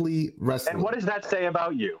weekly wrestling. And what does that say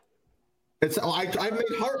about you? I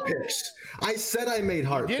made heart picks. I said I made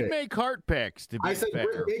heart picks. You did make heart picks, to be I said fair.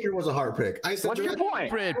 Britt Baker was a heart pick. I said What's your point?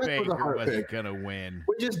 Britt Baker was a Baker heart wasn't pick. going to win.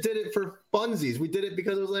 We just did it for funsies. We did it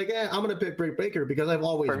because it was like, I'm going to pick Britt Baker because I've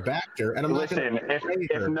always backed her. And I'm Listen, not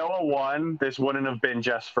if Noah won, this wouldn't have been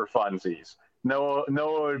just for funsies. Noah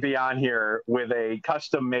would be on here with a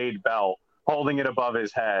custom-made belt, holding it above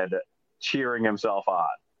his head, cheering himself on.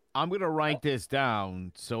 I'm going to write this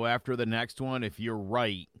down, so after the next one, if you're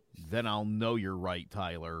right, then I'll know you're right,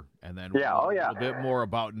 Tyler. And then we'll know a little bit more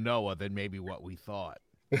about Noah than maybe what we thought.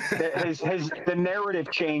 The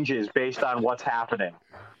narrative changes based on what's happening.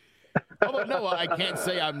 Although Noah, I can't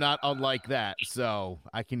say I'm not unlike that, so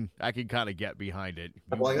I can kind of get behind it.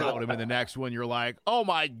 You found him in the next one, you're like, oh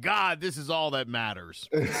my God, this is all that matters.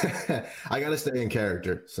 I gotta stay in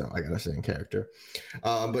character,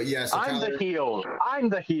 But yes, I'm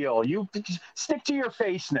the heel. You stick to your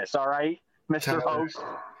faceness, all right, Mr. Host.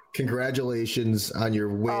 Congratulations on your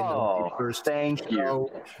win. Oh, first. Thank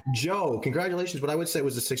you. Joe, congratulations. What I would say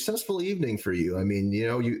was a successful evening for you. I mean,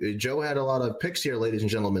 Joe had a lot of picks here, ladies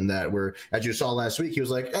and gentlemen, that were, as you saw last week, he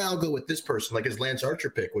was like, I'll go with this person, like his Lance Archer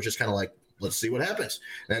pick, which is kind of like, let's see what happens.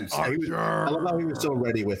 And I love how he was so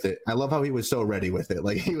ready with it.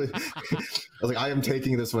 Like he was, I was like, I am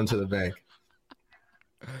taking this one to the bank.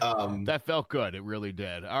 That felt good. It really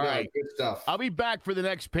did. All right. Good stuff. I'll be back for the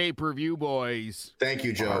next pay-per-view, boys. Thank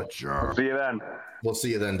you, Joe. See you then. We'll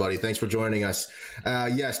see you then, buddy. Thanks for joining us.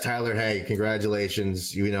 Yes, Tyler, hey,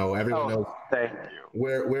 congratulations. Everyone knows thank you.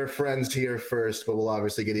 We're friends here first, but we'll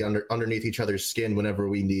obviously get underneath each other's skin whenever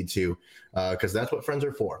we need to, because that's what friends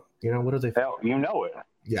are for. What are they for? You know it.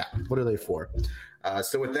 Yeah, what are they for?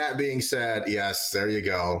 So with that being said, yes, there you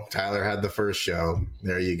go. Tyler had the first show.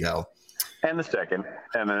 There you go. And the second,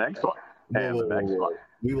 and the next one, and the next one.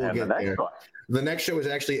 We will get there. One. The next show is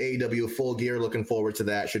actually AEW Full Gear. Looking forward to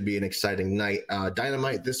that. Should be an exciting night.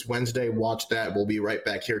 Dynamite this Wednesday. Watch that. We'll be right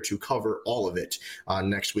back here to cover all of it on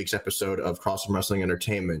next week's episode of Crossing Wrestling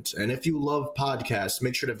Entertainment. And if you love podcasts,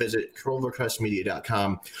 make sure to visit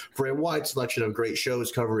CloverCrestMedia.com for a wide selection of great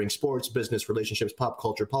shows covering sports, business, relationships, pop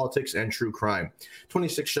culture, politics, and true crime.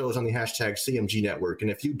 26 shows on the hashtag CMG Network.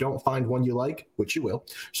 And if you don't find one you like, which you will,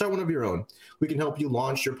 start one of your own. We can help you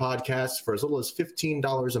launch your podcast for as little as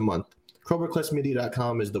 $15 a month.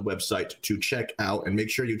 CloverCrestMedia.com is the website to check out, and make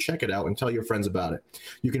sure you check it out and tell your friends about it.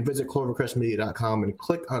 You can visit CloverCrestMedia.com and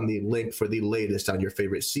click on the link for the latest on your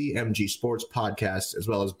favorite CMG sports podcasts, as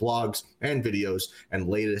well as blogs and videos and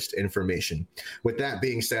latest information. With that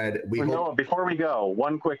being said, before we go,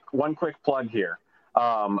 one quick plug here.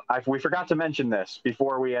 We forgot to mention this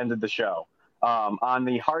before we ended the show. On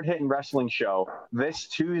the Hard Hitting Wrestling Show this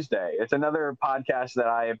Tuesday. It's another podcast that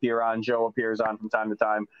I appear on. Joe appears on from time to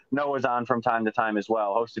time. Noah's on from time to time as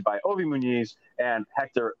well, hosted by Ovi Muniz and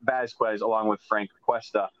Hector Vasquez, along with Frank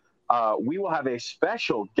Cuesta. We will have a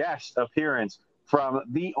special guest appearance from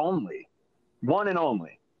the one and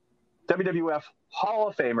only WWF Hall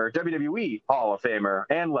of Famer, WWE Hall of Famer,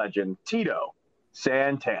 and legend, Tito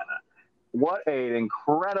Santana. What an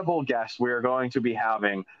incredible guest we are going to be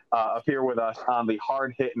having appear with us on the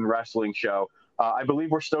Hard Hitting Wrestling Show. I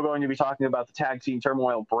believe we're still going to be talking about the Tag Team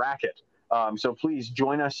Turmoil bracket. So please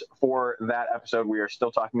join us for that episode. We are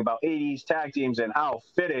still talking about 80s tag teams, and how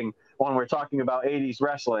fitting when we're talking about 80s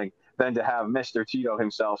wrestling than to have Mr. Tito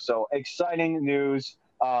himself. So exciting news.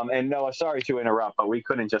 And Noah, sorry to interrupt, but we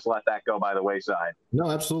couldn't just let that go by the wayside.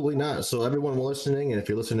 No, absolutely not. So everyone listening, and if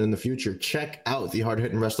you're listening in the future, check out the Hard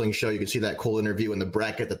Hitting Wrestling Show. You can see that cool interview in the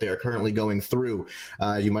bracket that they are currently going through.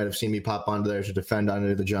 You might have seen me pop onto there to defend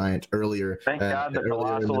Andre the Giant earlier. Thank God the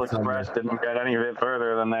Colossal Express didn't get any bit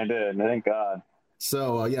further than they did. Thank God.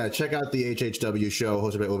 So, check out the HHW show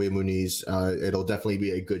hosted by Ovie Muniz. It'll definitely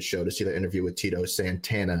be a good show to see that interview with Tito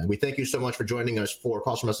Santana. And we thank you so much for joining us for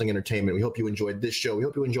Cross Wrestling Entertainment. We hope you enjoyed this show. We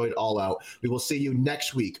hope you enjoyed All Out. We will see you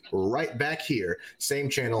next week right back here, same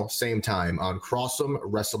channel, same time on Crossum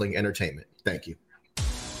Wrestling Entertainment. Thank you.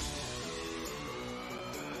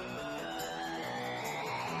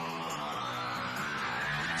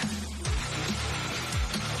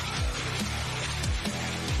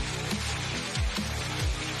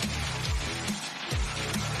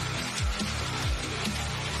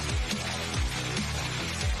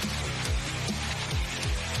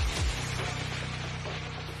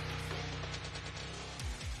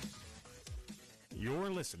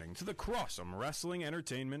 You're listening to the Crossum Wrestling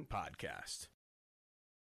Entertainment Podcast.